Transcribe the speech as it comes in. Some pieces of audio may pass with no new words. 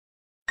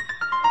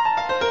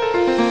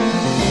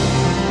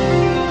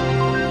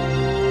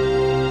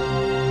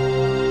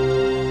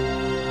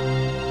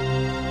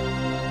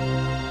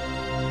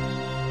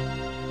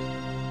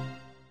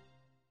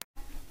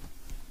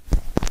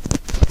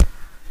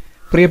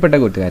പ്രിയപ്പെട്ട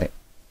കൂട്ടുകാരെ,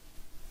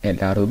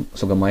 എല്ലാവരും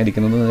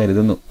സുഖമായിരിക്കുന്നെന്ന്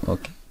കരുതുന്നു.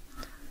 ഓക്കെ,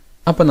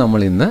 അപ്പോൾ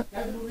നമ്മൾ ഇന്ന്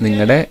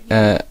നിങ്ങളുടെ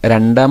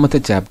രണ്ടാമത്തെ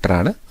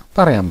ചാപ്റ്ററാണ്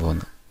പറയാൻ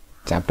പോകുന്നത്.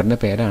 ചാപ്റ്ററിൻ്റെ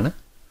പേരാണ്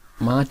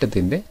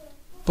മാറ്റത്തിൻ്റെ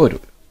പൊരുൾ.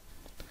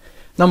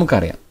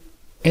 നമുക്കറിയാം,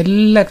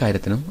 എല്ലാ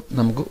കാര്യത്തിനും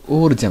നമുക്ക്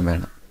ഊർജം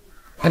വേണം,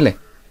 അല്ലേ?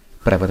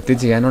 പ്രവൃത്തി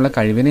ചെയ്യാനുള്ള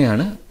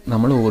കഴിവിനെയാണ്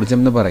നമ്മൾ ഊർജം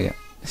എന്ന് പറയുക,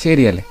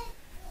 ശരിയല്ലേ?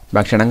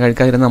 ഭക്ഷണം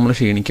കഴിക്കാതിരുന്ന് നമ്മൾ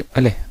ക്ഷീണിക്കും,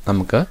 അല്ലേ?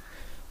 നമുക്ക്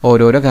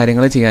ഓരോരോ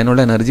കാര്യങ്ങൾ ചെയ്യാനുള്ള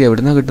എനർജി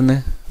എവിടെ നിന്നാണ്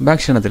കിട്ടുന്നത്?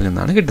 ഭക്ഷണത്തിൽ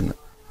നിന്നാണ് കിട്ടുന്നത്.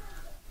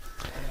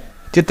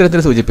 ചിത്രത്തിൽ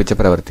സൂചിപ്പിച്ച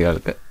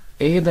പ്രവൃത്തികൾക്ക്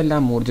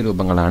ഏതെല്ലാം ഊർജ്ജ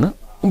രൂപങ്ങളാണ്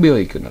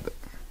ഉപയോഗിക്കുന്നത്?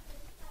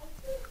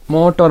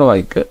 മോട്ടോർ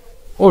ബൈക്ക്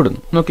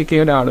ഓടുന്നു. നോക്കിക്കേ,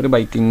 ഒരാളൊരു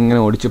ബൈക്ക് ഇങ്ങനെ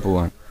ഓടിച്ചു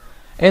പോവാണ്.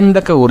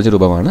 എന്തൊക്കെ ഊർജ്ജ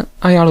രൂപമാണ്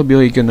അയാൾ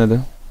ഉപയോഗിക്കുന്നത്?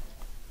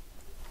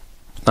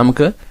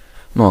 നമുക്ക്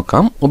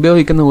നോക്കാം.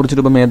 ഉപയോഗിക്കുന്ന ഊർജ്ജ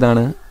രൂപം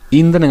ഏതാണ്?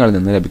 ഇന്ധനങ്ങളിൽ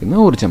നിന്ന്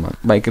ലഭിക്കുന്ന ഊർജ്ജമാണ്.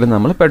 ബൈക്കിൽ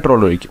നമ്മൾ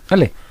പെട്രോൾ ഒഴിക്കും,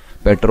 അല്ലേ?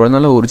 പെട്രോൾ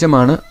എന്നുള്ള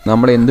ഊർജ്ജമാണ്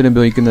നമ്മൾ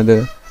എന്തിനുപയോഗിക്കുന്നത്?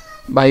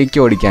 ബൈക്ക്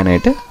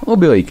ഓടിക്കാനായിട്ട്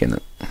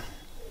ഉപയോഗിക്കുന്നത്.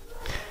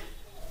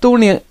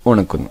 തുണി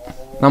ഉണക്കുന്നു.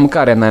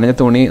 നമുക്കറിയാം, നനഞ്ഞ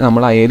തുണി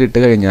നമ്മൾ അയലിട്ട്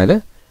കഴിഞ്ഞാൽ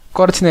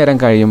കുറച്ച് നേരം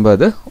കഴിയുമ്പോൾ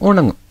അത്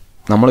ഉണങ്ങും.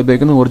 നമ്മൾ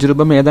ഉപയോഗിക്കുന്ന ഊർജ്ജ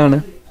രൂപം ഏതാണ്?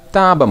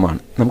 താപമാണ്.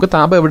 നമുക്ക്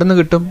താപം എവിടെ നിന്ന്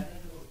കിട്ടും?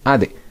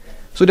 അതെ,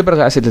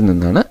 സൂര്യപ്രകാശത്തിൽ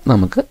നിന്നാണ്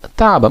നമുക്ക്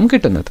താപം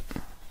കിട്ടുന്നത്.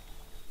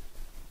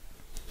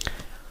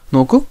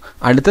 നോക്കൂ,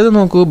 അടുത്തത്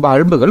നോക്കൂ.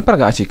 ബൾബുകൾ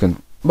പ്രകാശിക്കുന്നു.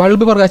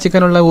 ബൾബ്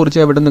പ്രകാശിക്കാനുള്ള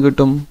ഊർജ്ജം എവിടെ നിന്ന്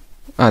കിട്ടും?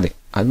 അതെ,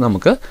 അത്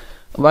നമുക്ക്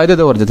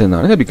വൈദ്യുതോർജ്ജത്തിൽ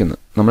നിന്നാണ് ലഭിക്കുന്നത്.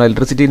 നമ്മൾ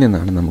ഇലക്ട്രിസിറ്റിയിൽ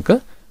നിന്നാണ് നമുക്ക്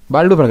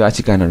ബൾബ്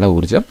പ്രകാശിക്കാനുള്ള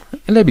ഊർജ്ജം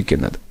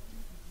ലഭിക്കുന്നത്.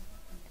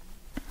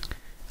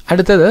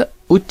 അടുത്തത്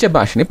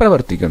ഉച്ചഭാഷിണി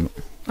പ്രവർത്തിക്കുന്നു,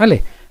 അല്ലേ?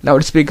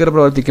 ലൗഡ് സ്പീക്കർ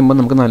പ്രവർത്തിക്കുമ്പോൾ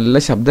നമുക്ക് നല്ല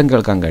ശബ്ദം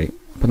കേൾക്കാൻ കഴിയും.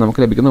 അപ്പോൾ നമുക്ക്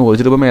ലഭിക്കുന്ന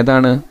ഊർജ്ജ രൂപം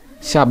ഏതാണ്?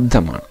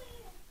 ശബ്ദമാണ്.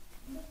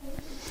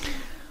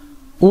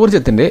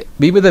 ഊർജത്തിൻ്റെ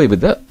വിവിധ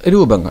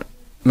രൂപങ്ങൾ.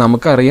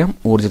 നമുക്കറിയാം,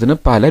 ഊർജത്തിന്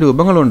പല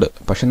രൂപങ്ങളുണ്ട്.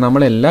 പക്ഷെ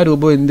നമ്മൾ എല്ലാ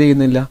രൂപവും എന്ത്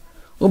ചെയ്യുന്നില്ല?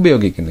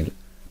 ഉപയോഗിക്കുന്നില്ല.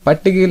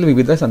 പട്ടികയിൽ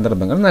വിവിധ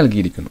സന്ദർഭങ്ങൾ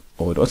നൽകിയിരിക്കുന്നു.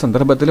 ഓരോ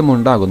സന്ദർഭത്തിലും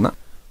ഉണ്ടാകുന്ന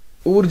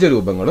ഊർജ്ജ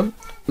രൂപങ്ങളും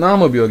നാം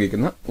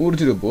ഉപയോഗിക്കുന്ന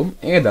ഊർജ്ജ രൂപവും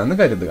ഏതാണെന്ന്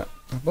കരുതുക.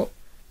 അപ്പോൾ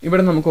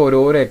ഇവിടെ നമുക്ക്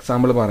ഓരോരോ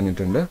എക്സാമ്പിൾ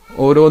പറഞ്ഞിട്ടുണ്ട്.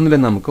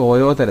 ഓരോന്നിലും നമുക്ക്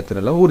ഓരോ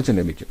തരത്തിലുള്ള ഊർജ്ജം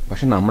ലഭിക്കും.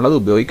 പക്ഷെ നമ്മളത്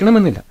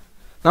ഉപയോഗിക്കണമെന്നില്ല.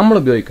 നമ്മൾ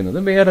ഉപയോഗിക്കുന്നത്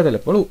വേറെ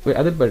ചിലപ്പോൾ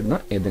അതിൽ പെടുന്ന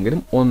ഏതെങ്കിലും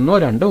ഒന്നോ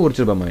രണ്ടോ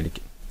ഊർജ്ജ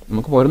രൂപമായിരിക്കും.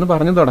 നമുക്ക് ഓരോന്ന്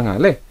പറഞ്ഞു തുടങ്ങാം,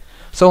 അല്ലേ?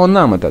 സോ,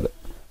 ഒന്നാമത്തത്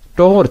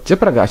ടോർച്ച്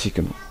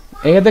പ്രകാശിക്കുന്നു.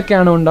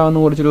 ഏതൊക്കെയാണ്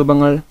ഉണ്ടാകുന്ന ഊർജ്ജ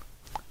രൂപങ്ങൾ?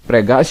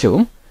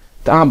 പ്രകാശവും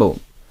താപവും.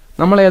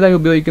 നമ്മൾ ഏതായി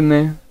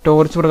ഉപയോഗിക്കുന്നത്?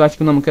 ടോർച്ച്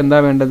പ്രകാശിക്കുമ്പോൾ നമുക്ക് എന്താ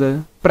വേണ്ടത്?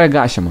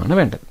 പ്രകാശമാണ്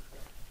വേണ്ടത്.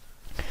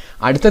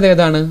 അടുത്തത്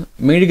ഏതാണ്?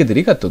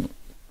 മെഴുകുതിരി കത്തുന്നു.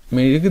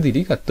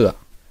 മെഴുകുതിരി കത്തുക.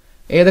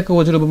 ഏതൊക്കെ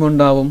ഊർജ്ജ രൂപം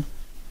ഉണ്ടാവും?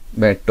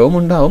 വെട്ടവും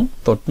ഉണ്ടാവും.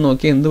 തൊട്ട്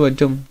നോക്കി എന്ത്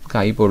പറ്റും?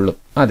 കൈ പൊള്ളും.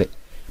 അതെ,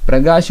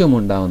 പ്രകാശവും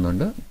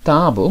ഉണ്ടാവുന്നുണ്ട്,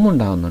 താപവും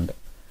ഉണ്ടാവുന്നുണ്ട്.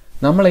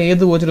 നമ്മൾ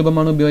ഏത് ഊർജ്ജ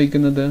രൂപമാണ്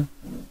ഉപയോഗിക്കുന്നത്?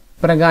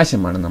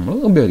 പ്രകാശമാണ് നമ്മൾ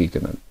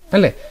ഉപയോഗിക്കുന്നത്,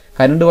 അല്ലേ?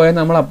 കറണ്ട് പോയാൽ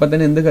നമ്മൾ അപ്പം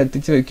തന്നെ എന്ത്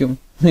കത്തിച്ച് വയ്ക്കും?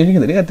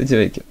 മെഴുകുതിരി കത്തിച്ച്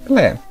വയ്ക്കും,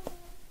 അല്ലേ?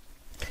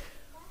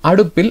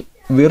 അടുപ്പിൽ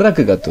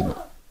വിറക് കത്തുന്നു.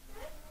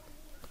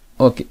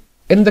 ഓക്കെ,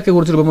 എന്തൊക്കെ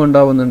ഊർജ്ജ രൂപം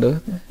ഉണ്ടാവുന്നുണ്ട്?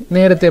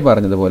 നേരത്തെ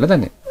പറഞ്ഞതുപോലെ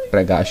തന്നെ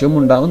പ്രകാശവും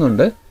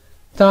ഉണ്ടാവുന്നുണ്ട്,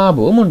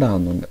 താപവും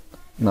ഉണ്ടാവുന്നുണ്ട്.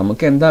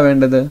 നമുക്ക് എന്താ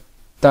വേണ്ടത്?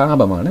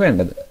 താപമാണ്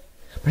വേണ്ടത്.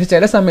 പക്ഷെ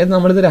ചില സമയത്ത്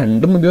നമ്മളിത്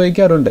രണ്ടും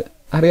ഉപയോഗിക്കാറുണ്ട്,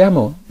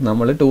 അറിയാമോ?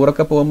 നമ്മൾ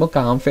ടൂറൊക്കെ പോകുമ്പോൾ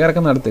ക്യാമ്പ് ഫയർ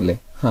ഒക്കെ നടത്തില്ലേ?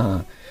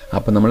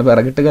 അപ്പം നമ്മൾ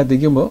വിറകിട്ട്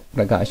കത്തിക്കുമ്പോൾ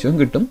പ്രകാശവും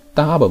കിട്ടും,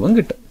 താപവും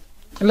കിട്ടും,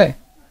 അല്ലേ?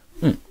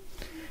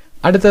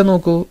 അടുത്തത്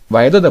നോക്കൂ.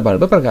 വൈദ്യുത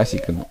ബൾബ്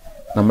പ്രകാശിക്കുന്നു.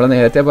 നമ്മൾ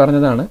നേരത്തെ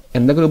പറഞ്ഞതാണ്.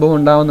 എന്തൊക്കെ രൂപം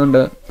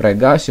ഉണ്ടാവുന്നുണ്ട്?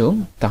 പ്രകാശവും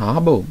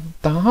താപവും.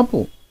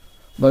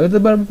 വൈദ്യുത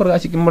ബൾബ്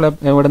പ്രകാശിക്കുമ്പോൾ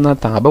എവിടെ നിന്നാ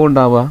താപം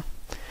ഉണ്ടാവുക?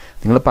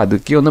 നിങ്ങൾ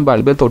പതുക്കി ഒന്ന്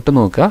ബൾബിൽ തൊട്ട്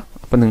നോക്കുക.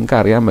 അപ്പം നിങ്ങൾക്ക്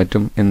അറിയാൻ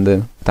പറ്റും എന്ത്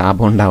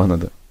താപം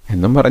ഉണ്ടാവുന്നത്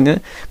എന്നും പറഞ്ഞ്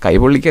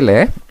കൈപൊള്ളിക്കല്ലേ.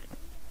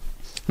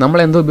 നമ്മൾ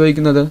എന്താ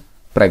ഉപയോഗിക്കുന്നത്?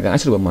 പ്രകാശ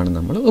രൂപമാണ്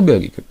നമ്മൾ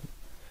ഉപയോഗിക്കുന്നത്.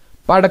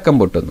 പടക്കം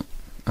പൊട്ടുന്നു.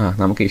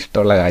 നമുക്ക്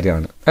ഇഷ്ടമുള്ള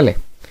കാര്യമാണ്, അല്ലേ?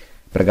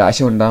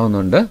 പ്രകാശം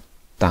ഉണ്ടാവുന്നുണ്ട്,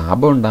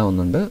 താപം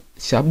ഉണ്ടാവുന്നുണ്ട്,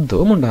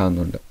 ശബ്ദവും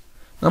ഉണ്ടാവുന്നുണ്ട്.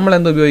 നമ്മൾ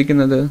എന്താ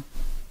ഉപയോഗിക്കുന്നത്?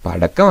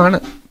 പടക്കമാണ്.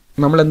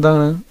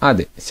 നമ്മളെന്താണ്?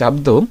 അതെ,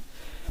 ശബ്ദവും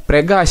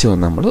പ്രകാശവും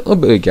നമ്മൾ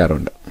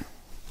ഉപയോഗിക്കാറുണ്ട്.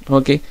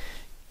 ഓക്കെ,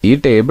 ഈ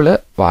ടേബിള്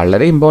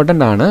വളരെ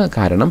ഇമ്പോർട്ടൻ്റ് ആണ്.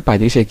 കാരണം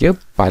പരീക്ഷയ്ക്ക്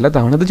പല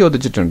തവണ ഇത്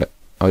ചോദിച്ചിട്ടുണ്ട്.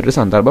 അവരൊരു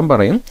സന്ദർഭം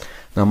പറയും,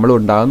 നമ്മൾ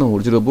ഉണ്ടാകുന്ന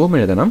ഊർജ്ജ രൂപവും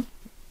എഴുതണം,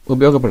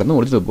 ഉപയോഗപ്പെടുന്ന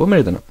ഊർജ്ജ രൂപവും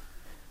എഴുതണം.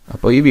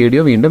 അപ്പോൾ ഈ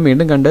വീഡിയോ വീണ്ടും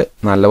വീണ്ടും കണ്ട്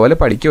നല്ലപോലെ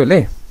പഠിക്കുമല്ലേ?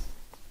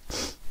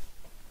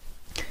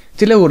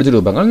 ചില ഊർജ്ജ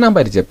രൂപങ്ങൾ നാം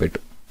പരിചയപ്പെട്ടു.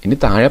 ഇനി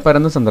താഴെ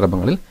പറയുന്ന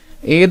സന്ദർഭങ്ങളിൽ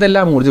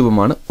ഏതെല്ലാം ഊർജ്ജ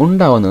രൂപമാണ്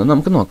ഉണ്ടാവുന്നത്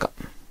നമുക്ക് നോക്കാം.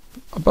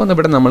 അപ്പോൾ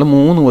ഇവിടെ നമ്മൾ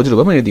 3 ഊർജ്ജ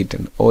രൂപം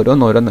എഴുതിയിട്ടുണ്ട്.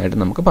 ഓരോന്നായിട്ട്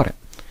നമുക്ക് പറയാം.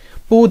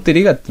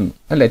 പൂത്തിരി കത്തുന്നു,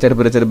 അല്ലേ?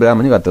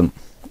 ചെറുപുരാമഞ്ഞ് കത്തുന്നു.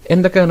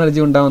 എന്തൊക്കെ എനർജി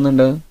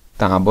ഉണ്ടാവുന്നുണ്ട്?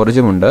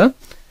 താപോർജ്ജമുണ്ട്,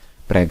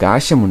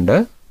 പ്രകാശമുണ്ട്,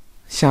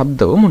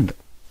 ശബ്ദവുമുണ്ട്.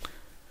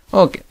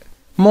 ഓക്കെ,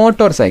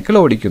 മോട്ടോർ സൈക്കിൾ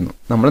ഓടിക്കുന്നു.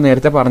 നമ്മൾ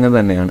നേരത്തെ പറഞ്ഞത്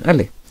തന്നെയാണ്,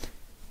 അല്ലേ?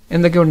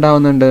 എന്തൊക്കെ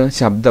ഉണ്ടാവുന്നുണ്ട്?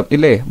 ശബ്ദം,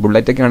 ഇല്ലേ?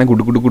 ബുള്ളറ്റൊക്കെ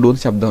ആണെങ്കിൽ ഗുഡു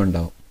ശബ്ദം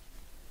ഉണ്ടാവും.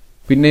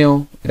 പിന്നെയോ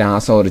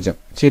രാസോർജം,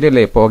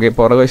 ശരിയല്ലേ?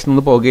 പുറകുവശത്ത്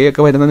നിന്ന്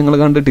പുകയൊക്കെ വരുന്നത് നിങ്ങൾ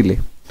കണ്ടിട്ടില്ലേ?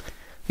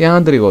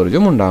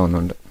 യാന്ത്രികോർജ്ജം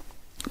ഉണ്ടാവുന്നുണ്ട്.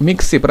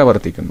 മിക്സി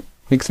പ്രവർത്തിക്കുന്നു.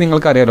 മിക്സി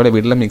നിങ്ങൾക്കറിയാലോ,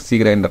 വീട്ടിലെ മിക്സി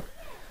ഗ്രൈൻഡർ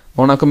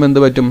ഓണാക്കുമ്പോൾ എന്ത്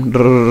പറ്റും?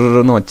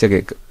 ഡ്രന്ന് ഒച്ച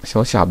കേക്ക്.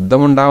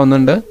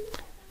 ശബ്ദമുണ്ടാവുന്നുണ്ട്,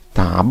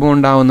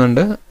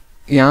 താപമുണ്ടാവുന്നുണ്ട്,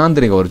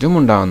 യാന്ത്രികോർജ്ജം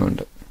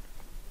ഉണ്ടാവുന്നുണ്ട്.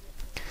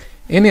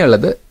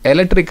 ഇനിയുള്ളത്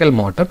ഇലക്ട്രിക്കൽ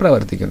മോട്ടോർ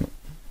പ്രവർത്തിക്കുന്നു.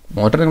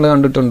 മോട്ടർ നിങ്ങൾ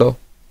കണ്ടിട്ടുണ്ടോ?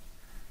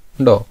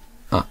 ഉണ്ടോ?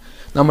 ആ,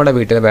 നമ്മുടെ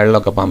വീട്ടിലെ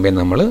വെള്ളമൊക്കെ പമ്പ് ചെയ്യാൻ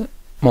നമ്മൾ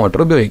മോട്ടർ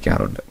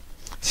ഉപയോഗിക്കാറുണ്ട്.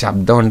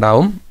 ശബ്ദം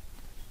ഉണ്ടാവും,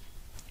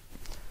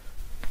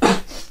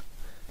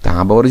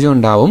 താപോർജ്ജം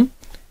ഉണ്ടാവും,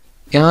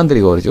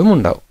 യാന്ത്രികോർജ്ജവും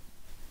ഉണ്ടാവും.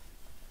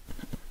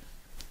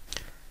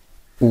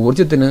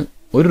 ഊർജത്തിന്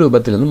ഒരു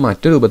രൂപത്തിൽ നിന്നും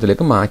മറ്റൊരു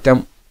രൂപത്തിലേക്ക് മാറ്റാൻ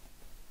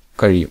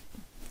കഴിയും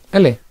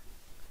അല്ലേ?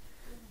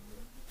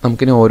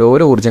 നമുക്കിനി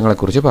ഓരോരോ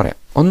ഊർജ്ജങ്ങളെക്കുറിച്ച് പറയാം.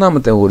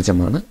 ഒന്നാമത്തെ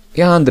ഊർജ്ജമാണ്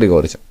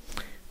യാന്ത്രികോർജ്ജം.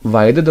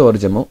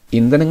 വൈദ്യുതോർജ്ജമോ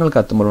ഇന്ധനങ്ങൾ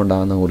കത്തുമ്പോൾ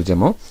ഉണ്ടാകുന്ന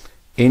ഊർജ്ജമോ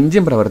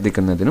എഞ്ചിൻ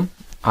പ്രവർത്തിക്കുന്നതിനും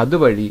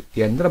അതുവഴി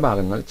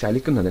യന്ത്രഭാഗങ്ങൾ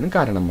ചലിക്കുന്നതിനും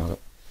കാരണമാകും.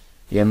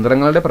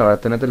 യന്ത്രങ്ങളുടെ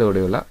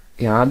പ്രവർത്തനത്തിലൂടെയുള്ള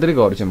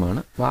യാന്ത്രികോർജ്ജമാണ്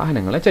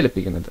വാഹനങ്ങളെ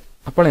ചലിപ്പിക്കുന്നത്.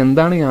 അപ്പോൾ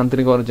എന്താണ്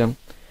യാന്ത്രികോർജ്ജം?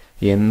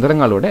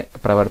 യന്ത്രങ്ങളുടെ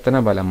പ്രവർത്തന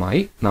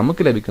ഫലമായി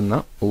നമുക്ക് ലഭിക്കുന്ന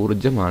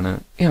ഊർജ്ജമാണ്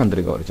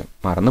യാന്ത്രികോർജ്ജം.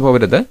 മറന്നു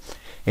പോകരുത്.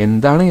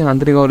 എന്താണ്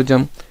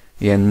യാന്ത്രികോർജ്ജം?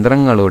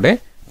 യന്ത്രങ്ങളുടെ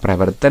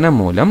പ്രവർത്തനം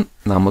മൂലം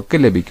നമുക്ക്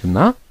ലഭിക്കുന്ന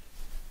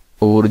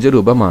ഊർജ്ജ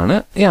രൂപമാണ്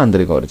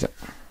യാന്ത്രികോർജ്ജം.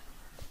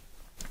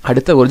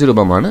 അടുത്ത ഊർജ്ജ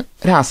രൂപമാണ്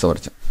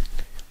രാസോർജ്ജം.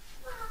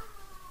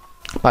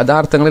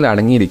 പദാർത്ഥങ്ങളിൽ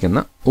അടങ്ങിയിരിക്കുന്ന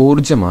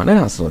ഊർജ്ജമാണ്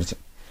രാസോർജ്ജം.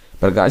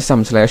 പ്രകാശ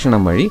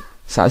സംശ്ലേഷണം വഴി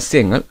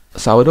സസ്യങ്ങൾ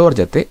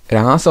സൗരോർജ്ജത്തെ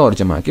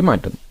രാസോർജ്ജമാക്കി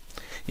മാറ്റുന്നു.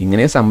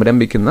 ഇങ്ങനെ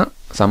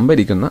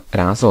സംഭരിക്കുന്ന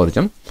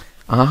രാസോർജ്ജം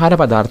ആഹാര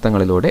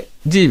പദാർത്ഥങ്ങളിലൂടെ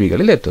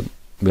ജീവികളിൽ എത്തുന്നു.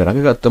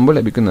 വിറക് കത്തുമ്പോൾ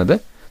ലഭിക്കുന്നത്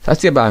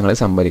സസ്യഭാഗങ്ങളിൽ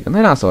സംഭരിക്കുന്ന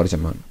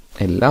രാസോർജ്ജമാണ്.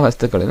 എല്ലാ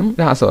വസ്തുക്കളിലും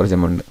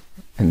രാസോർജ്ജമുണ്ട്.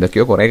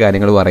 എന്തൊക്കെയോ കുറേ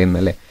കാര്യങ്ങൾ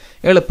പറയുന്നല്ലേ.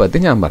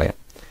 എളുപ്പത്തിൽ ഞാൻ പറയാം.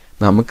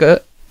 നമുക്ക്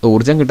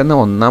ഊർജ്ജം കിട്ടുന്ന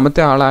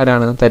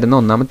തരുന്ന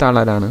ഒന്നാമത്തെ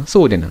ആളാരാണ്?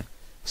 സൂര്യനാണ്.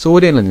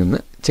 സൂര്യനിൽ നിന്ന്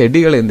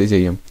ചെടികൾ എന്ത്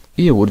ചെയ്യും?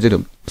 ഈ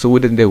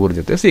സൂര്യൻ്റെ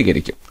ഊർജ്ജത്തെ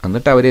സ്വീകരിക്കും.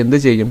 എന്നിട്ട് അവർ എന്ത്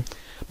ചെയ്യും?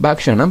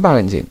 ഭക്ഷണം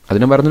പാകം ചെയ്യും.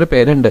 അതിന് പറഞ്ഞൊരു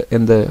പേരുണ്ട്,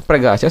 എന്ത്?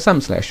 പ്രകാശ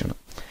സംശ്ലേഷണം.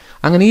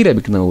 അങ്ങനെ ഈ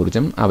ലഭിക്കുന്ന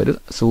ഊർജ്ജം അവർ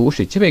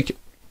സൂക്ഷിച്ച് വയ്ക്കും.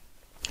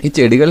 ഈ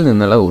ചെടികളിൽ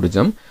നിന്നുള്ള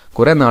ഊർജ്ജം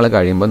കുറേ നാൾ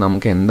കഴിയുമ്പോൾ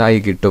നമുക്ക് എന്തായി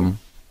കിട്ടും?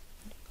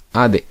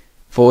 അതെ,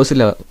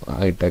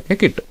 ഫോസിലായിട്ടൊക്കെ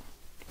കിട്ടും.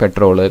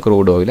 പെട്രോള്,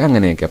 ക്രൂഡ് ഓയിൽ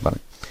അങ്ങനെയൊക്കെ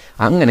പറയും.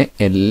 അങ്ങനെ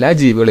എല്ലാ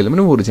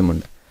ജീവികളിലും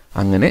ഊർജ്ജമുണ്ട്.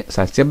 അങ്ങനെ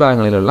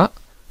സസ്യഭാഗങ്ങളിലുള്ള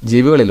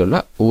ജീവികളിലുള്ള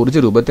ഊർജ്ജ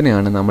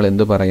രൂപത്തിനെയാണ് നമ്മൾ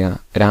എന്ത് പറയുക?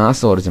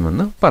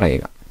 രാസോർജ്ജമെന്ന്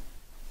പറയുക.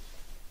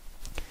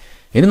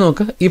 ഇനി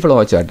നോക്ക്, ഈ ഫ്ലോ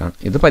ചാർട്ടാണ്.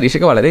 ഇത്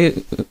പരീക്ഷയ്ക്ക് വളരെ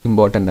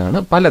ഇമ്പോർട്ടൻ്റ് ആണ്.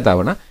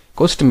 പലതവണ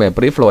ക്വസ്റ്റ്യൻ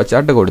പേപ്പർ ഈ ഫ്ലോ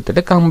ചാർട്ട്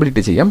കൊടുത്തിട്ട്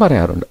കംപ്ലീറ്റ് ചെയ്യാൻ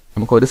പറയാറുണ്ട്.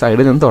 നമുക്ക് ഒരു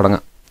സൈഡിൽ നിന്ന്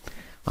തുടങ്ങാം.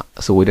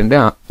 സൂര്യൻ്റെ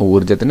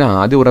ഊർജ്ജത്തിൻ്റെ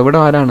ആദ്യ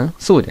ഉറവിടം ആരാണ്?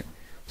 സൂര്യൻ.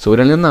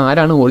 സൂര്യനിൽ നിന്ന്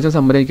ആരാണ് ഊർജ്ജം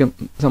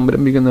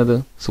സംഭരിക്കുന്നത്,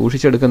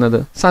 സൂക്ഷിച്ചെടുക്കുന്നത്?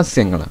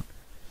 സസ്യങ്ങളാണ്.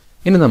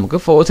 ഇനി നമുക്ക്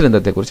ഫോസിൽ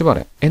ഇന്ധനത്തെക്കുറിച്ച്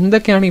പറയാം.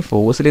 എന്തൊക്കെയാണ് ഈ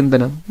ഫോസിൽ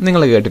ഇന്ധനം?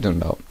 നിങ്ങൾ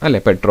കേട്ടിട്ടുണ്ടാവും അല്ലേ?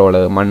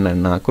 പെട്രോള്,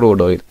 മണ്ണെണ്ണ,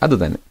 ക്രൂഡ് ഓയിൽ, അത്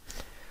തന്നെ.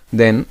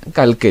 ദെൻ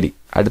കൽക്കരി.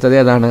 അടുത്തത്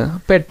ഏതാണ്?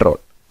 പെട്രോൾ.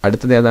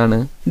 അടുത്തത് ഏതാണ്?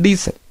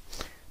 ഡീസൽ.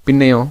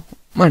 പിന്നെയോ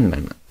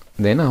മണ്ണെണ്ണ.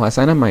 ദെൻ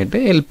അവസാനമായിട്ട്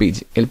LPG.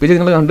 LPG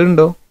നിങ്ങൾ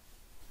കണ്ടിട്ടുണ്ടോ?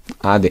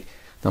 അതെ,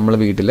 നമ്മൾ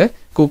വീട്ടിൽ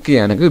കുക്ക്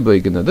ചെയ്യാനൊക്കെ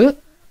ഉപയോഗിക്കുന്നത്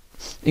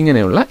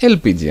ഇങ്ങനെയുള്ള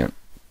LPG ആണ്.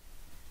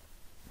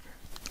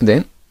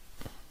 ദെൻ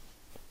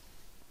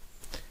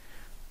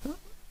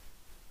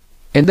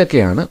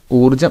എന്തൊക്കെയാണ്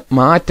ഊർജ്ജ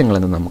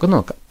മാറ്റങ്ങളെന്ന് നമുക്ക്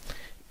നോക്കാം.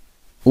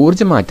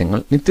 ഊർജ്ജ മാറ്റങ്ങൾ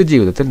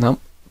നിത്യജീവിതത്തിൽ നാം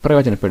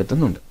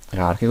പ്രയോജനപ്പെടുത്തുന്നുണ്ട്.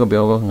 ഗാർഹിക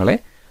ഉപയോഗങ്ങളെ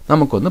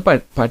നമുക്കൊന്ന്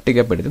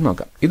പട്ടികപ്പെടുത്തി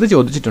നോക്കാം. ഇത്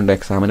ചോദിച്ചിട്ടുണ്ട്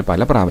എക്സാമിന്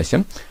പല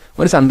പ്രാവശ്യം.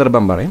 ഒരു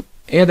സന്ദർഭം പറയും,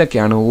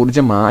 ഏതൊക്കെയാണ് ഊർജ്ജ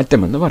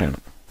മാറ്റമെന്ന്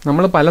പറയണം.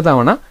 നമ്മൾ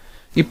പലതവണ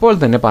ഇപ്പോൾ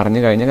തന്നെ പറഞ്ഞു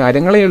കഴിഞ്ഞ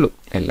കാര്യങ്ങളേ ഉള്ളൂ.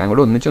 എല്ലാം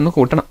കൂടെ ഒന്നിച്ചൊന്ന്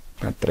കൂട്ടണം,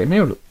 അത്രയുമേ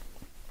ഉള്ളൂ.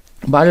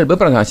 ബൾബ്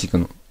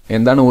പ്രകാശിക്കുന്നു.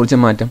 എന്താണ് ഊർജ്ജ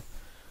മാറ്റം?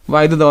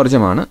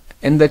 വൈദ്യുതോർജ്ജമാണ്.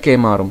 എന്തൊക്കെ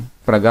മാറും?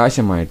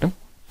 പ്രകാശമായിട്ടും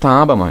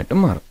താപമായിട്ടും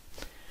മാറും.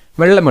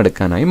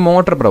 വെള്ളമെടുക്കാനായി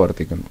മോട്ടോർ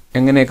പ്രവർത്തിക്കുന്നു.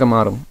 എങ്ങനെയൊക്കെ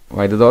മാറും?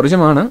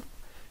 വൈദ്യുതോർജ്ജമാണ്.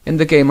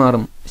 എന്തൊക്കെയായി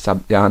മാറും?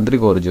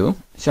 യാന്ത്രികോർജ്ജവും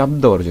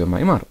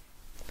ശബ്ദോർജ്ജവുമായി മാറും.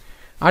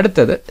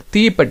 അടുത്തത്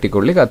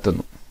തീപ്പെട്ടിക്കൊള്ളി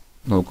കത്തുന്നു.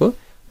 നോക്കൂ,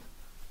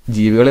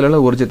 ജീവികളിലുള്ള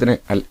ഊർജ്ജത്തിന്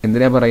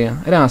എന്തിനാ പറയുക?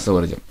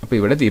 രാസോർജ്ജം. അപ്പോൾ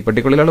ഇവിടെ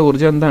തീപ്പെട്ടിക്കൊള്ളിലുള്ള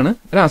ഊർജ്ജം എന്താണ്?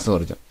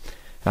 രാസോർജ്ജം.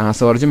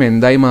 രാസോർജ്ജം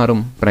എന്തായി മാറും?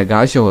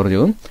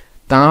 പ്രകാശോർജ്ജവും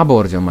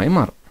താപോർജ്ജവുമായി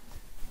മാറും.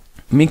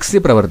 മിക്സി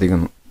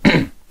പ്രവർത്തിക്കുന്നു.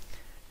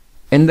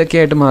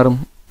 എന്തൊക്കെയായിട്ട് മാറും?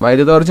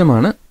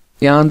 വൈദ്യുതോർജ്ജമാണ്.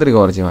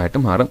 യാന്ത്രികോർജ്ജമായിട്ട്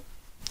മാറും.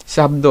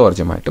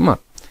 ശബ്ദോർജ്ജമായിട്ട്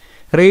മാറും.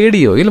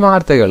 റേഡിയോയിൽ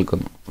വാർത്ത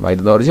കേൾക്കുന്നു.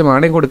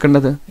 വൈദ്യുതോർജ്ജമാണ്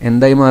കൊടുക്കേണ്ടത്.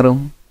 എന്തായി മാറും?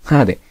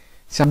 അതെ,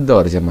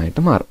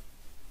 ശബ്ദോർജ്ജമായിട്ട് മാറും.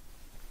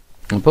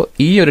 അപ്പോൾ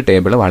ഈ ഒരു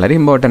ടേബിൾ വളരെ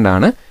ഇമ്പോർട്ടൻ്റ്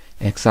ആണ്.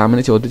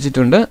 എക്സാമിന്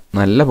ചോദിച്ചിട്ടുണ്ട്.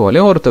 നല്ല പോലെ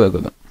ഓർത്ത്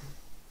വെക്കുക.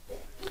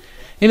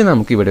 ഇനി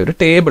നമുക്കിവിടെ ഒരു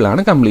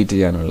ടേബിളാണ് കംപ്ലീറ്റ്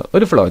ചെയ്യാനുള്ളത്.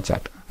 ഒരു ഫ്ലോ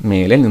ചാർട്ട്.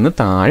 മേലെ നിന്ന്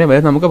താഴെ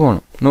വരെ നമുക്ക്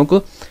പോകണം. നോക്കൂ,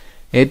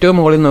 ഏറ്റവും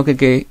മുകളിൽ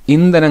നോക്കിക്കേ,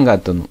 ഇന്ധനം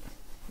കത്തുന്നു.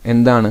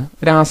 എന്താണ്?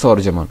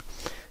 രാസോർജ്ജമാണ്.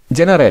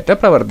 ജനറേറ്റർ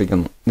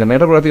പ്രവർത്തിക്കുന്നു.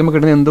 ജനറേറ്റർ പ്രവർത്തിക്കുമ്പോൾ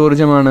കിട്ടുന്ന എന്ത്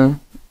ഊർജ്ജമാണ്?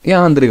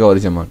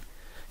 യാന്ത്രികോർജ്ജമാണ്.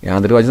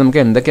 യാന്ത്രികോർജ്ജം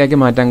നമുക്ക് എന്തൊക്കെയാക്കി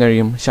മാറ്റാൻ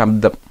കഴിയും?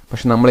 ശബ്ദം.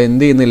 പക്ഷെ നമ്മൾ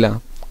എന്ത് ചെയ്യുന്നില്ല?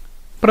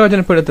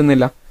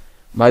 പ്രയോജനപ്പെടുത്തുന്നില്ല.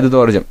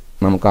 വൈദ്യുതോർജ്ജം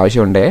നമുക്ക്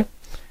ആവശ്യമുണ്ടേ.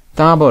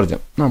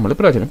 താപോർജ്ജം നമ്മൾ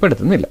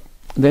പ്രയോജനപ്പെടുത്തുന്നില്ല.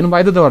 ഇതിന്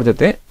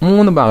വൈദ്യുതോർജ്ജത്തെ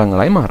 3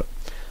 ഭാഗങ്ങളായി മാറും.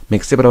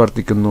 മിക്സി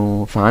പ്രവർത്തിക്കുന്നു,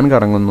 ഫാൻ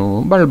കറങ്ങുന്നു,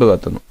 ബൾബ്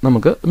കത്തുന്നു.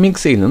 നമുക്ക്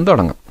മിക്സിയിൽ നിന്ന്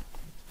തുടങ്ങാം.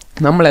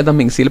 നമ്മളേതാ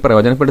മിക്സിയിൽ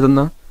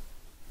പ്രയോജനപ്പെടുത്തുന്ന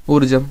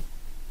ഊർജ്ജം?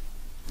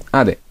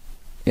 അതെ,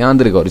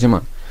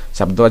 യാന്ത്രികോർജ്ജമാണ്.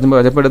 ശബ്ദോർജ്ജം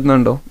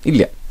പ്രയോജനപ്പെടുത്തുന്നുണ്ടോ?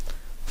 ഇല്ല.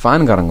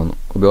 ഫാൻ കറങ്ങുന്നു.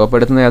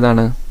 ഉപയോഗപ്പെടുത്തുന്ന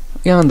ഏതാണ്?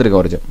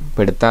 യാന്ത്രികോർജ്ജം.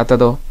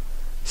 പെടുത്താത്തതോ?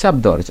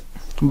 ശബ്ദോർജ്ജം.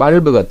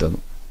 ബൾബ് കത്തുന്നു.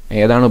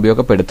 ഏതാണ്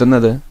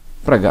ഉപയോഗപ്പെടുത്തുന്നത്?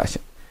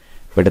 പ്രകാശം.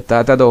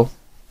 പെടുത്താത്തതോ?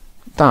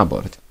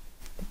 താപോർജ്ജം.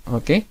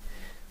 ഓക്കെ,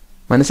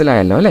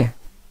 മനസ്സിലായല്ലോ അല്ലേ?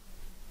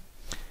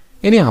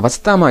 ഇനി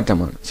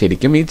അവസ്ഥാമാറ്റമാണ്.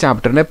 ശരിക്കും ഈ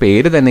ചാപ്റ്ററിൻ്റെ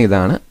പേര് തന്നെ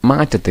ഇതാണ്,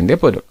 മാറ്റത്തിൻ്റെ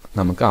പൊരുൾ.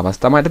 നമുക്ക്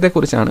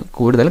അവസ്ഥാമാറ്റത്തെക്കുറിച്ചാണ്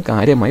കൂടുതൽ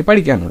കാര്യമായി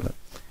പഠിക്കാനുള്ളത്.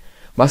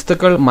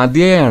 വസ്തുക്കൾ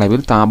മതിയായ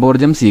അളവിൽ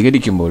താപോർജ്ജം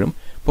സ്വീകരിക്കുമ്പോഴും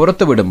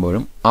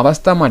പുറത്തുവിടുമ്പോഴും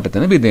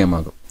അവസ്ഥാമാറ്റത്തിന്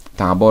വിധേയമാകും.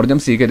 താപോർജ്ജം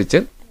സ്വീകരിച്ച്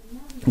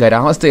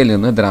ഖരാവസ്ഥയിൽ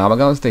നിന്ന്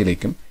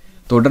ദ്രാവകാവസ്ഥയിലേക്കും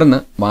തുടർന്ന്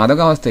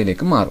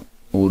വാതകാവസ്ഥയിലേക്കും മാറും.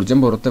 ഊർജ്ജം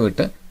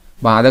പുറത്തുവിട്ട്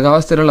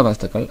വാതകാവസ്ഥയിലുള്ള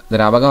വസ്തുക്കൾ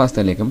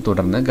ദ്രാവകാവസ്ഥയിലേക്കും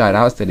തുടർന്ന്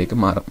ഖരാവസ്ഥയിലേക്കും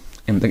മാറും.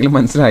 എന്തെങ്കിലും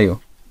മനസ്സിലായോ?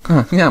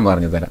 ഞാൻ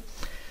പറഞ്ഞു തരാം.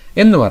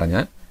 എന്ന്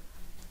പറഞ്ഞാൽ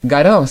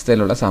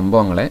ഖരാവസ്ഥയിലുള്ള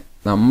സംഭവങ്ങളെ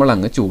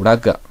നമ്മളങ്ങ്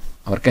ചൂടാക്കുക,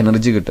 അവർക്ക്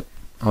എനർജി കിട്ടും.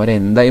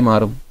 അവരെന്തായി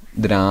മാറും?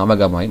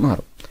 ദ്രാവകമായി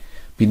മാറും.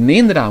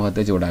 പിന്നെയും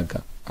ദ്രാവകത്തെ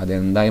ചൂടാക്കുക,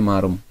 അതെന്തായി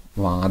മാറും?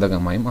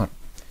 വാതകമായി മാറും.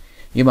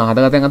 ഈ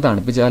വാതകത്തെ അങ്ങ്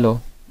തണുപ്പിച്ചാലോ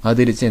അത്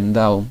തിരിച്ച്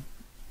എന്താവും?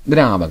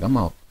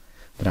 ദ്രാവകമാവും.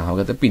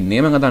 ദ്രാവകത്തെ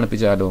പിന്നെയും അങ്ങ്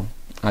തണുപ്പിച്ചാലോ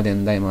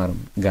അതെന്തായി മാറും?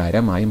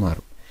 ഖരമായി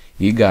മാറും.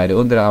 ഈ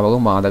ഖരവും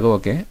ദ്രാവകവും വാതകവും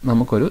ഒക്കെ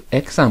നമുക്കൊരു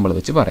എക്സാമ്പിൾ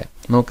വെച്ച് പറയാം.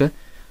 നോക്ക്,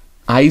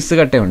 ഐസ്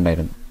കട്ട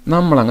ഉണ്ടായിരുന്നു,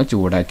 നമ്മളങ്ങ്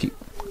ചൂടാക്കി,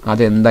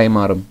 അതെന്തായി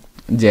മാറും?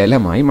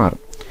 ജലമായി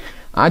മാറും.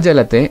 ആ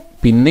ജലത്തെ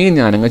പിന്നെയും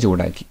ഞാനങ്ങ്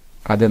ചൂടാക്കി,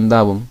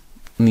 അതെന്താവും?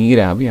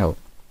 നീരാവിയാവും.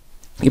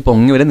 ഈ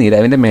പൊങ്ങി വരെ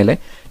നീരാവിൻ്റെ മേലെ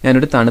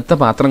ഞാനൊരു തണുത്ത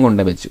പാത്രം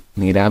കൊണ്ട് വെച്ചു,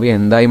 നീരാവി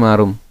എന്തായി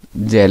മാറും?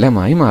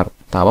 ജലമായി മാറും.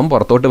 താപം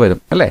പുറത്തോട്ട് വരും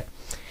അല്ലേ?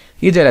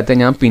 ഈ ജലത്തെ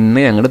ഞാൻ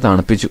പിന്നെ അങ്ങോട്ട്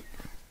തണുപ്പിച്ചു,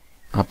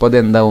 അപ്പോൾ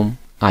അതെന്താവും?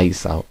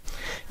 ഐസാവും.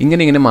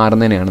 ഇങ്ങനെ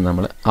മാറുന്നതിനെയാണ്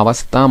നമ്മൾ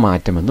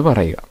അവസ്ഥാമാറ്റം എന്ന്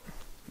പറയുക.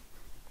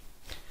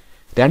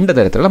 രണ്ട്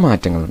തരത്തിലുള്ള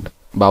മാറ്റങ്ങളുണ്ട്,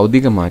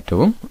 ഭൗതിക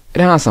മാറ്റവും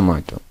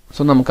രാസമാറ്റവും.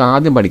 സോ നമുക്ക്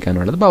ആദ്യം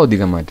പഠിക്കാനുള്ളത്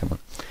ഭൗതിക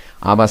മാറ്റമാണ്.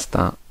 അവസ്ഥ,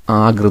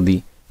 ആകൃതി,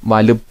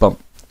 വലുപ്പം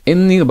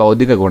എന്നീ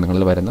ഭൗതിക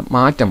ഗുണങ്ങളിൽ വരുന്ന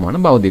മാറ്റമാണ്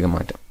ഭൗതിക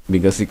മാറ്റം.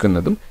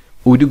 വികസിക്കുന്നതും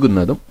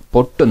ഉരുകുന്നതും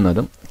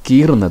പൊട്ടുന്നതും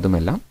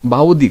കീറുന്നതുമെല്ലാം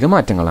ഭൗതിക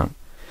മാറ്റങ്ങളാണ്.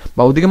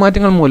 ഭൗതിക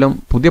മാറ്റങ്ങൾ മൂലം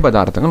പുതിയ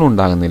പദാർത്ഥങ്ങൾ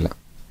ഉണ്ടാകുന്നില്ല.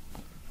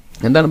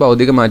 എന്താണ്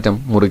ഭൗതിക മാറ്റം?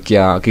 മുറിക്കുക,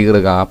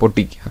 കീറുക,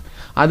 പൊട്ടിക്കുക,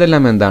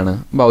 അതെല്ലാം എന്താണ്?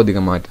 ഭൗതിക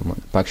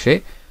മാറ്റമാണ്. പക്ഷേ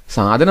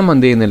സാധനം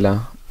എന്ത് ചെയ്യുന്നില്ല?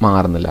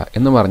 മാറുന്നില്ല.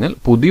 എന്ന് പറഞ്ഞാൽ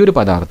പുതിയൊരു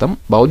പദാർത്ഥം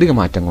ഭൗതിക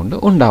മാറ്റം കൊണ്ട്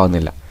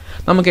ഉണ്ടാവുന്നില്ല.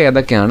 നമുക്ക്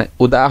ഏതൊക്കെയാണ്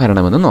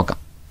ഉദാഹരണമെന്ന് നോക്കാം.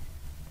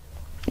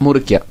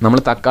 മുറിക്കുക, നമ്മൾ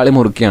തക്കാളി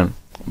മുറിക്കുകയാണ്,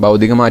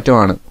 ഭൗതിക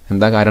മാറ്റമാണ്.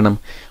 എന്താ കാരണം?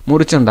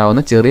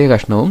 മുറിച്ചുണ്ടാവുന്ന ചെറിയ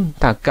കഷ്ണവും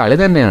തക്കാളി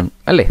തന്നെയാണ്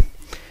അല്ലേ?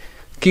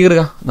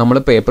 കീറുക, നമ്മൾ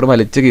പേപ്പർ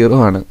വലിച്ച്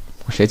കീറുകയാണ്,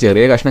 പക്ഷേ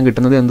ചെറിയ കഷ്ണം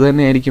കിട്ടുന്നത് എന്ത്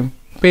തന്നെയായിരിക്കും?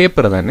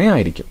 പേപ്പർ തന്നെ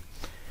ആയിരിക്കും.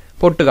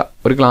 പൊട്ടുക,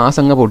 ഒരു ഗ്ലാസ്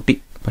അങ്ങ് പൊട്ടി,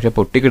 പക്ഷെ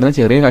പൊട്ടിക്കിടുന്ന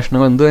ചെറിയ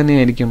കഷ്ണം എന്ത്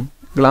തന്നെയായിരിക്കും?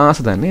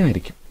 ഗ്ലാസ് തന്നെ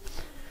ആയിരിക്കും.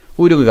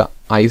 ഉരുകുക,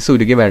 ഐസ്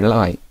ഉരുകി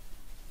വെള്ളമായി,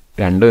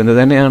 രണ്ടും എന്ത്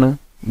തന്നെയാണ്?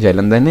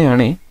 ജലം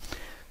തന്നെയാണേ.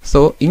 സോ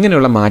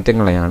ഇങ്ങനെയുള്ള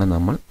മാറ്റങ്ങളെയാണ്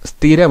നമ്മൾ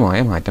സ്ഥിരമായ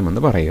മാറ്റം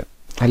എന്ന് പറയുക,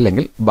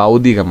 അല്ലെങ്കിൽ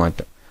ഭൗതിക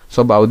മാറ്റം.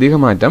 സോ ഭൗതിക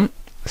മാറ്റം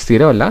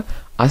സ്ഥിരമല്ല,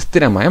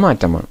 അസ്ഥിരമായ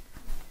മാറ്റമാണ്.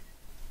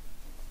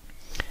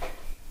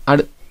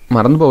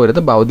 മറന്നു പോകരുത്,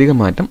 ഭൗതിക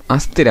മാറ്റം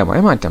അസ്ഥിരമായ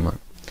മാറ്റമാണ്.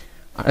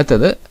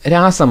 അടുത്തത്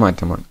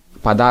രാസമാറ്റമാണ്.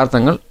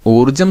 പദാർത്ഥങ്ങൾ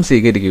ഊർജം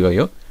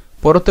സ്വീകരിക്കുകയോ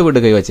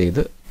പുറത്തുവിടുകയോ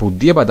ചെയ്ത്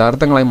പുതിയ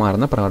പദാർത്ഥങ്ങളായി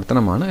മാറുന്ന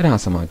പ്രവർത്തനമാണ്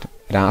രാസമാറ്റം.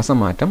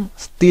 രാസമാറ്റം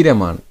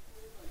സ്ഥിരമാണ്.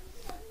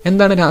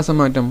 എന്താണ്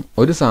രാസമാറ്റം?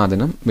 ഒരു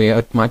സാധനം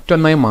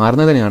മറ്റൊന്നായി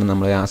മാറുന്നതിനെയാണ്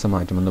നമ്മൾ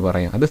രാസമാറ്റം എന്ന്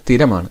പറയുക. അത്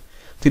സ്ഥിരമാണ്,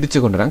 തിരിച്ചു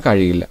കൊണ്ടുവരാൻ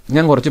കഴിയില്ല.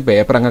 ഞാൻ കുറച്ച്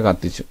പേപ്പർ അങ്ങ്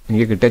കത്തിച്ചു,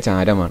 എനിക്ക് കിട്ടിയ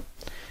ചാരമാണ്.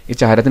 ഈ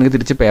ചാരത്തിന് എനിക്ക്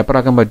തിരിച്ച്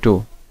പേപ്പറാക്കാൻ പറ്റുമോ?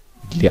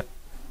 ഇല്ല.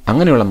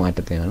 അങ്ങനെയുള്ള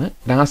മാറ്റത്തെയാണ്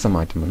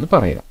രാസമാറ്റം എന്ന്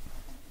പറയുക.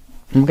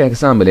 നമുക്ക്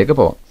എക്സാമ്പിളിലേക്ക്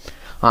പോവാം.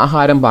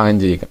 ആഹാരം പാകം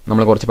ചെയ്യുക,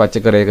 നമ്മൾ കുറച്ച്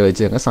പച്ചക്കറിയൊക്കെ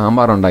വെച്ച്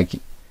സാമ്പാർ ഉണ്ടാക്കി,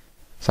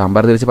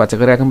 സാമ്പാർ തിരിച്ച്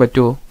പച്ചക്കറിയാക്കാൻ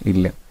പറ്റുമോ?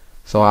 ഇല്ല.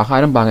 സോ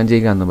ആഹാരം പാകം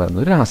ചെയ്യുക എന്ന്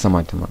പറയുന്നത് ഒരു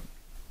രാസമാറ്റമാണ്.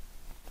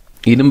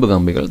 ഇരുമ്പ്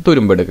കമ്പികൾ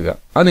തുരുമ്പെടുക്കുക,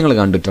 അത് നിങ്ങൾ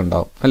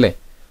കണ്ടിട്ടുണ്ടാവും അല്ലേ?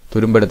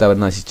 തുരുമ്പെടുത്ത് അവർ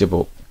നശിച്ചു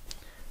പോകും.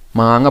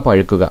 മാങ്ങ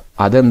പഴുക്കുക,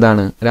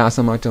 അതെന്താണ്?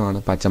 രാസമാറ്റമാണ്.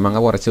 പച്ചമാങ്ങ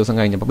കുറച്ച് ദിവസം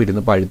കഴിഞ്ഞപ്പോൾ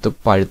ഇരുന്ന്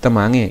പഴുത്ത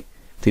മാങ്ങയായി,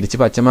 തിരിച്ച്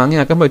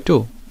പച്ചമാങ്ങയാക്കാൻ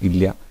പറ്റുമോ?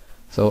 ഇല്ല.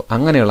 സോ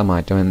അങ്ങനെയുള്ള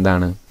മാറ്റം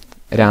എന്താണ്?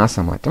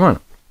 രാസമാറ്റമാണ്.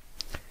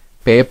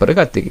 പേപ്പർ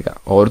കത്തിക്കുക,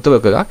 ഓർത്തു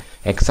വെക്കുക,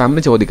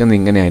 എക്സാമിന് ചോദിക്കുന്നത്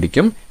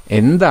ഇങ്ങനെയായിരിക്കും,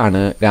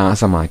 എന്താണ്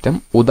രാസമാറ്റം?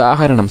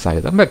 ഉദാഹരണം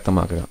സഹിതം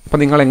വ്യക്തമാക്കുക. അപ്പം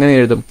നിങ്ങൾ എങ്ങനെ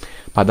എഴുതും?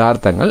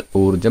 പദാർത്ഥങ്ങൾ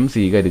ഊർജം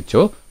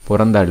സ്വീകരിച്ചോ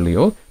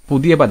പുറന്തള്ളിയോ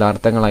പുതിയ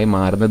പദാർത്ഥങ്ങളായി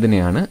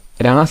മാറുന്നതിനെയാണ്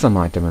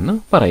രാസമാറ്റമെന്ന്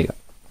പറയുക.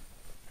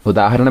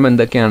 ഉദാഹരണം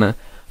എന്തൊക്കെയാണ്?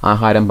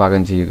 ആഹാരം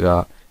പാകം ചെയ്യുക,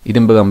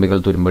 ഇരുമ്പ് കമ്പികൾ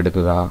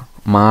തുരുമ്പെടുക്കുക,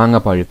 മാങ്ങ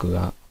പഴുക്കുക,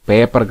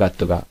 പേപ്പർ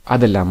കത്തുക,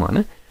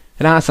 അതെല്ലാമാണ്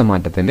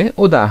രാസമാറ്റത്തിൻ്റെ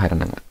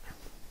ഉദാഹരണങ്ങൾ.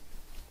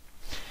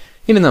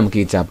 ഇനി നമുക്ക്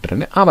ഈ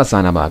ചാപ്റ്ററിൻ്റെ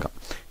അവസാന ഭാഗം,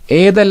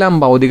 ഏതെല്ലാം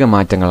ഭൗതിക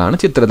മാറ്റങ്ങളാണ്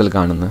ചിത്രത്തിൽ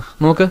കാണുന്നത്?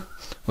 നോക്ക്,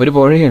 ഒരു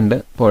പുഴയുണ്ട്,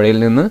 പുഴയിൽ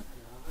നിന്ന്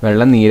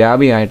വെള്ളം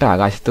നീരാവിയായിട്ട്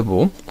ആകാശത്ത്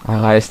പോവും,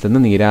 ആകാശത്ത്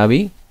നിന്ന് നീരാവി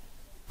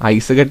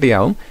ഐസ്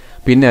കെട്ടിയാവും,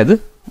 പിന്നെ അത്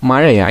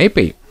മഴയായി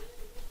പെയ്യും.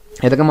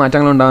 ഏതൊക്കെ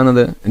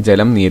മാറ്റങ്ങളുണ്ടാകുന്നത്?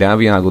 ജലം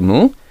നീരാവിയാകുന്നു,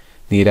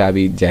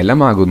 നീരാവി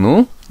ജലമാകുന്നു,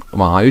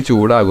 വായു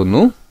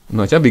ചൂടാകുന്നു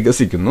എന്ന് വെച്ചാൽ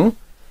വികസിക്കുന്നു,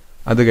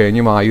 അത്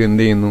കഴിഞ്ഞ് വായു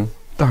എന്ത് ചെയ്യുന്നു?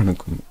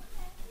 തണുക്കുന്നു.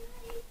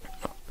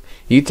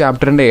 ഈ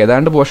ചാപ്റ്ററിൻ്റെ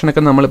ഏതാണ്ട്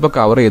പോർഷനൊക്കെ നമ്മളിപ്പോൾ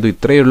കവർ ചെയ്തു.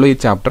 ഇത്രയേ ഉള്ളൂ ഈ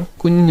ചാപ്റ്റർ,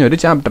 കുഞ്ഞൊരു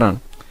ചാപ്റ്ററാണ്.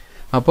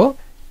 അപ്പോൾ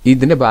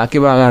ഇതിൻ്റെ ബാക്കി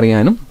ഭാഗം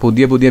അറിയാനും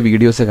പുതിയ പുതിയ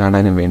വീഡിയോസ്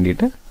കാണാനും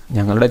വേണ്ടിയിട്ട്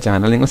ഞങ്ങളുടെ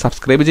ചാനൽ നിങ്ങൾ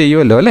സബ്സ്ക്രൈബ്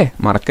ചെയ്യുമല്ലോ അല്ലേ?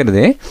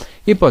 മറക്കരുതേ,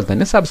 ഇപ്പോൾ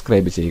തന്നെ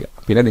സബ്സ്ക്രൈബ് ചെയ്യുക.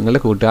 പിന്നെ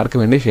നിങ്ങളുടെ കൂട്ടുകാർക്ക്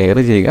വേണ്ടി ഷെയർ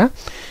ചെയ്യുക.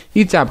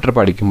 ഈ ചാപ്റ്റർ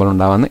പഠിക്കുമ്പോൾ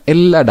ഉണ്ടാകുന്ന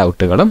എല്ലാ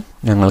ഡൗട്ടുകളും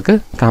ഞങ്ങൾക്ക്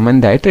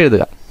കമൻ്റായിട്ട്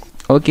എഴുതുക.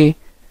 Okay,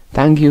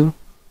 thank you.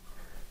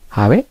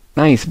 Have A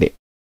nice day.